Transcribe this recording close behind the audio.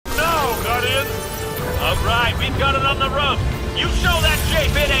right, we've got it on the rope. You show that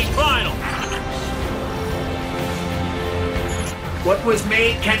shape it ain't final. What was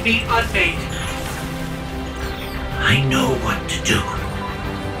made can be unmade. I know what to do.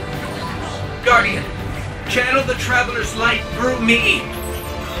 Guardian, channel the Traveler's light through me.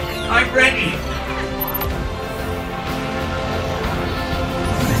 I'm ready.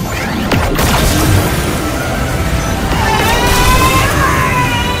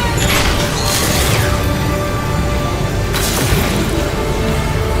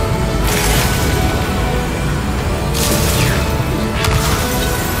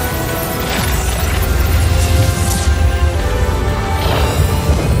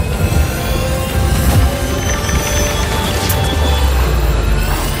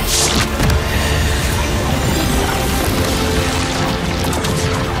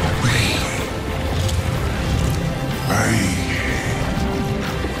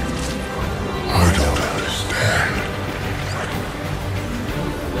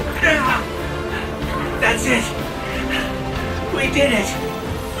 That's it. We did it.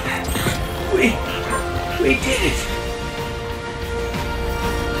 We did it.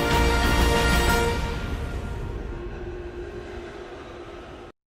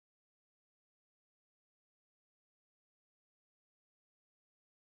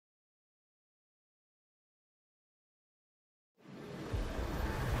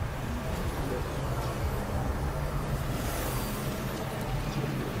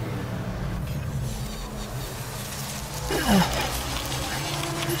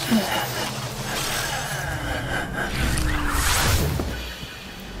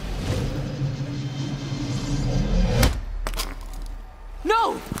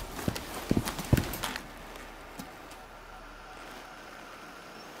 No!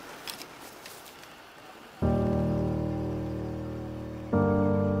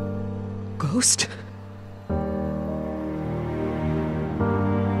 Ghost?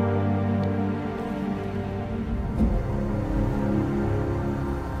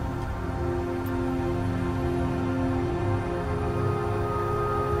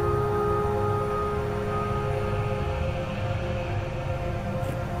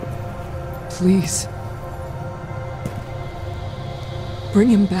 Please. Bring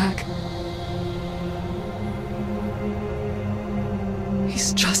him back.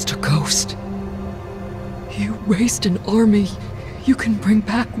 He's just a ghost. You raised an army. You can bring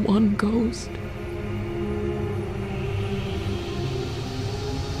back one ghost.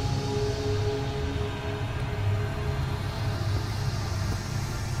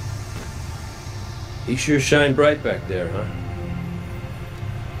 He sure shined bright back there, huh?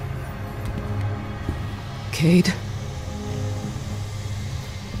 Cayde.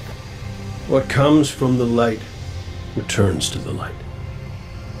 What comes from the light returns to the light.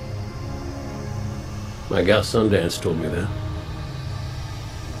 My gal Sundance told me that.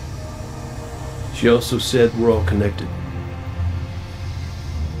 She also said we're all connected.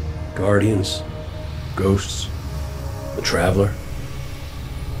 Guardians, ghosts, the Traveler.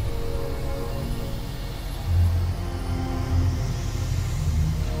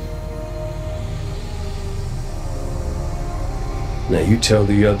 Now you tell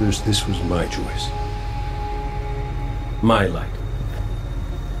the others this was my choice. My light.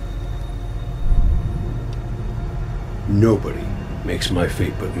 Nobody makes my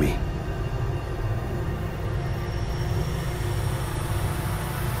fate but me.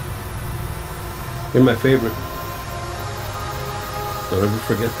 You're my favorite. Don't ever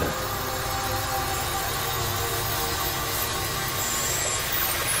forget that.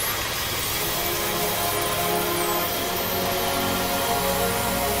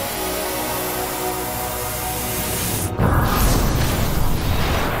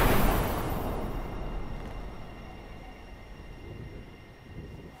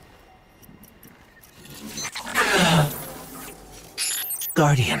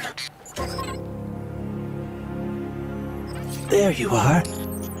 Guardian. There you are.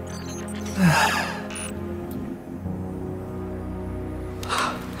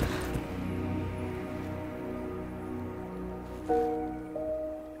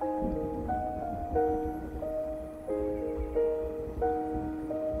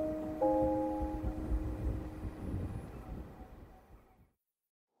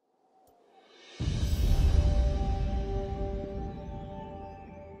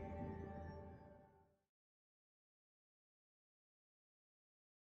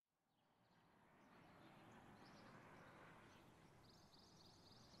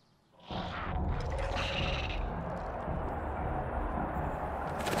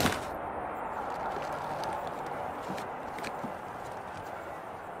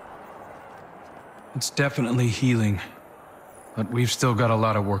 It's definitely healing, but we've still got a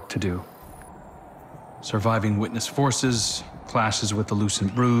lot of work to do. Surviving witness forces, clashes with the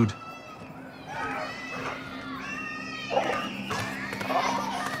Lucent Brood.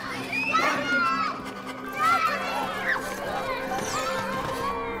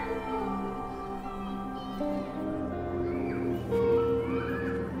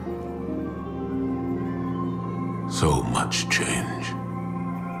 So much change.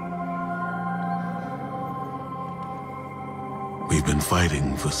 We've been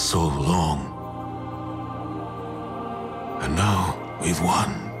fighting for so long. And now we've won.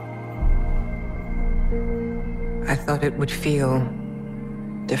 I thought it would feel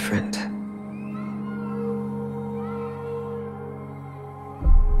different.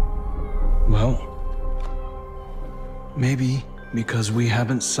 Well, maybe because we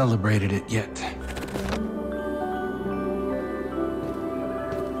haven't celebrated it yet.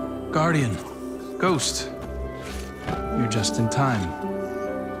 Guardian, Ghost, you're just in time.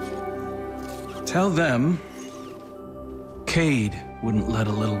 Tell them Cayde wouldn't let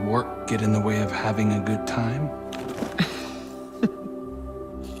a little work get in the way of having a good time.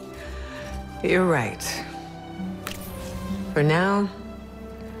 You're right. For now,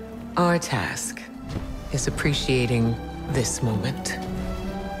 our task is appreciating this moment.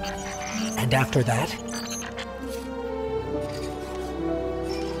 And after that?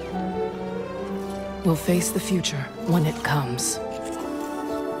 We'll face the future when it comes.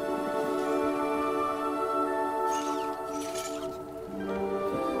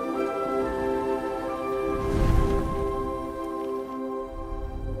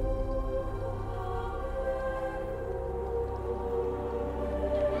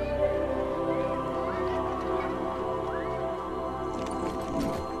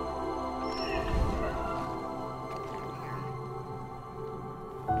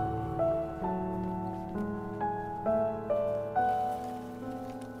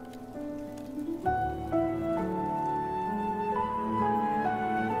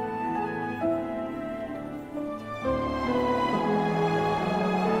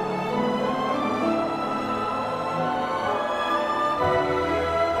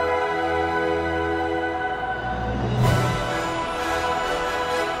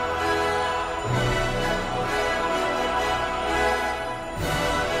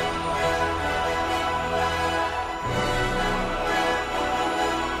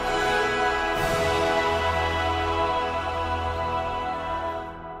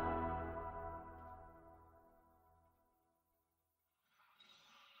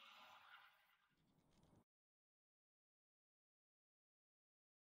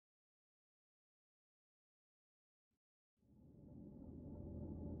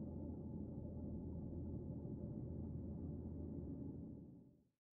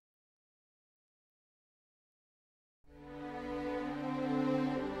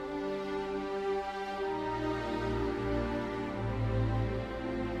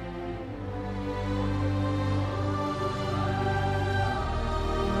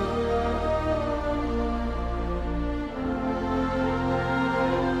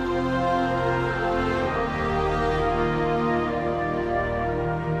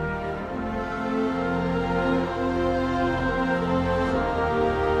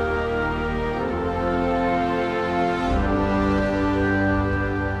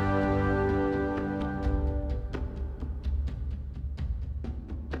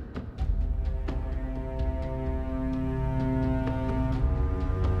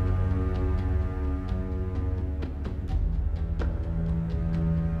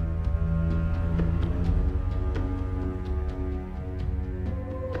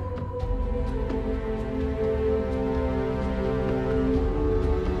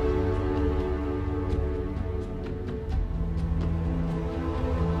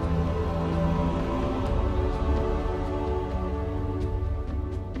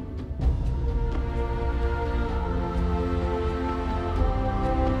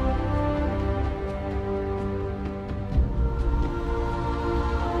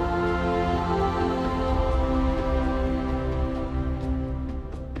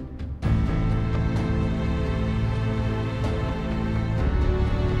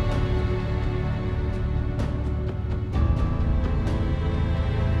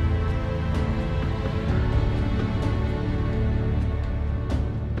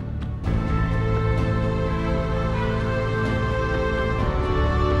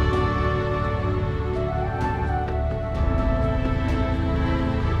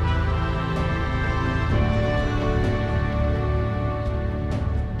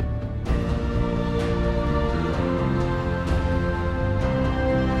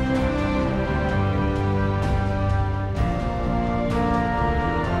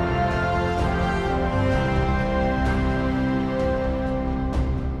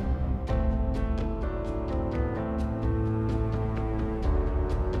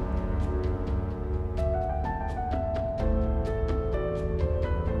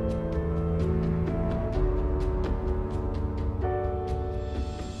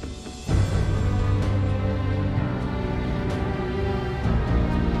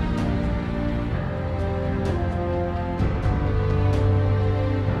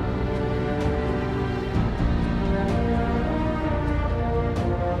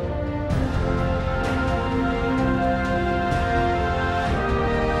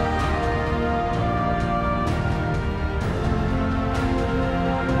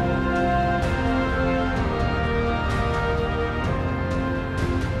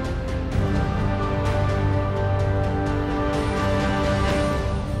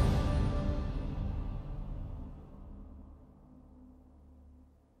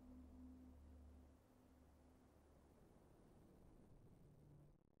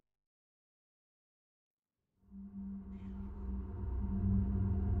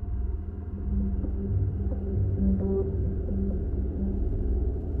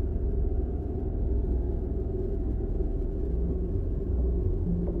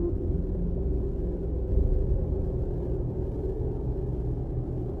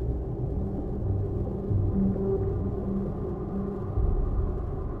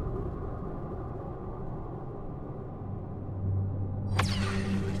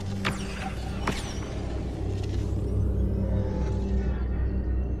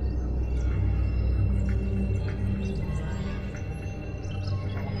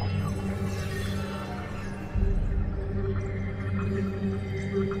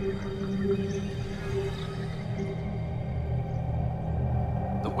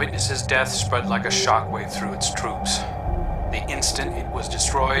 The witness's death spread like a shockwave through its troops. The instant it was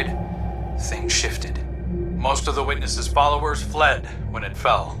destroyed, things shifted. Most of the witness's followers fled when it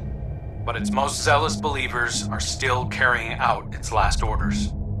fell, but its most zealous believers are still carrying out its last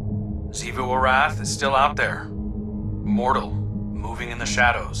orders. Xivu Arath is still out there, mortal, moving in the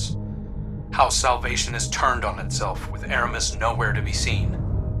shadows. House Salvation is turned on itself, with Aramis nowhere to be seen.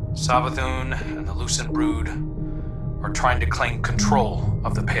 Savathun and the Lucent Brood are trying to claim control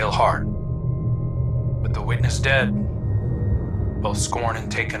of the Pale Heart. With the witness dead, both Scorn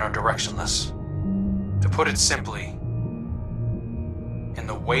and Taken are directionless. To put it simply, in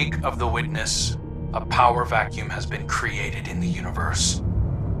the wake of the witness, a power vacuum has been created in the universe.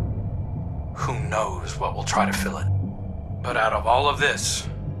 Who knows what will try to fill it? But out of all of this,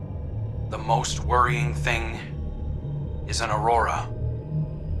 the most worrying thing is an aurora.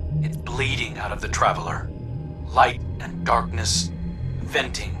 It's bleeding out of the Traveler. Light and darkness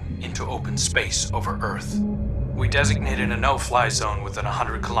venting into open space over Earth. We designated a no-fly zone within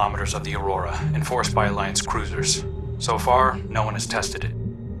 100 kilometers of the Aurora, enforced by Alliance cruisers. So far, no one has tested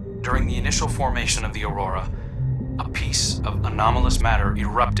it. During the initial formation of the Aurora, a piece of anomalous matter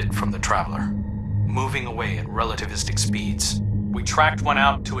erupted from the Traveler, moving away at relativistic speeds. We tracked one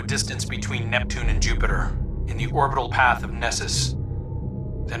out to a distance between Neptune and Jupiter, in the orbital path of Nessus.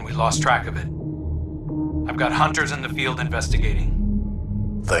 Then we lost track of it. I've got hunters in the field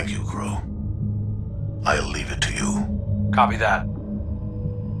investigating. Thank you, Crow. I'll leave it to you. Copy that.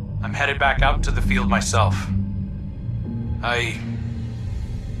 I'm headed back out into the field myself. I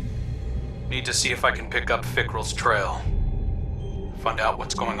need to see if I can pick up Fikrul's trail. Find out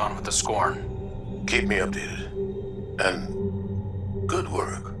what's going on with the Scorn. Keep me updated. And good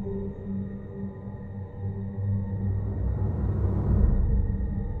work.